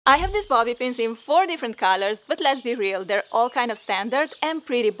I have these bobby pins in 4 different colors, but let's be real, they're all kind of standard and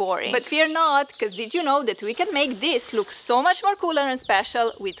pretty boring. But fear not, cause did you know that we can make this look so much more cooler and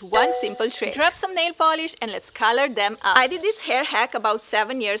special with one simple trick? Grab some nail polish and let's color them up. I did this hair hack about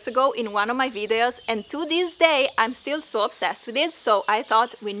 7 years ago in one of my videos, and to this day I'm still so obsessed with it, so I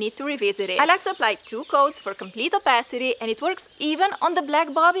thought we need to revisit it. I like to apply 2 coats for complete opacity, and it works even on the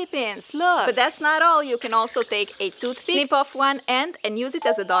black bobby pins, look! But that's not all, you can also take a toothpick, snip off one end and use it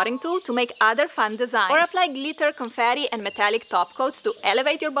as a dotting tool to make other fun designs. Or apply glitter, confetti and metallic top coats to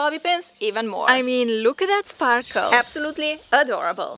elevate your bobby pins even more. I mean, look at that sparkle. Absolutely adorable.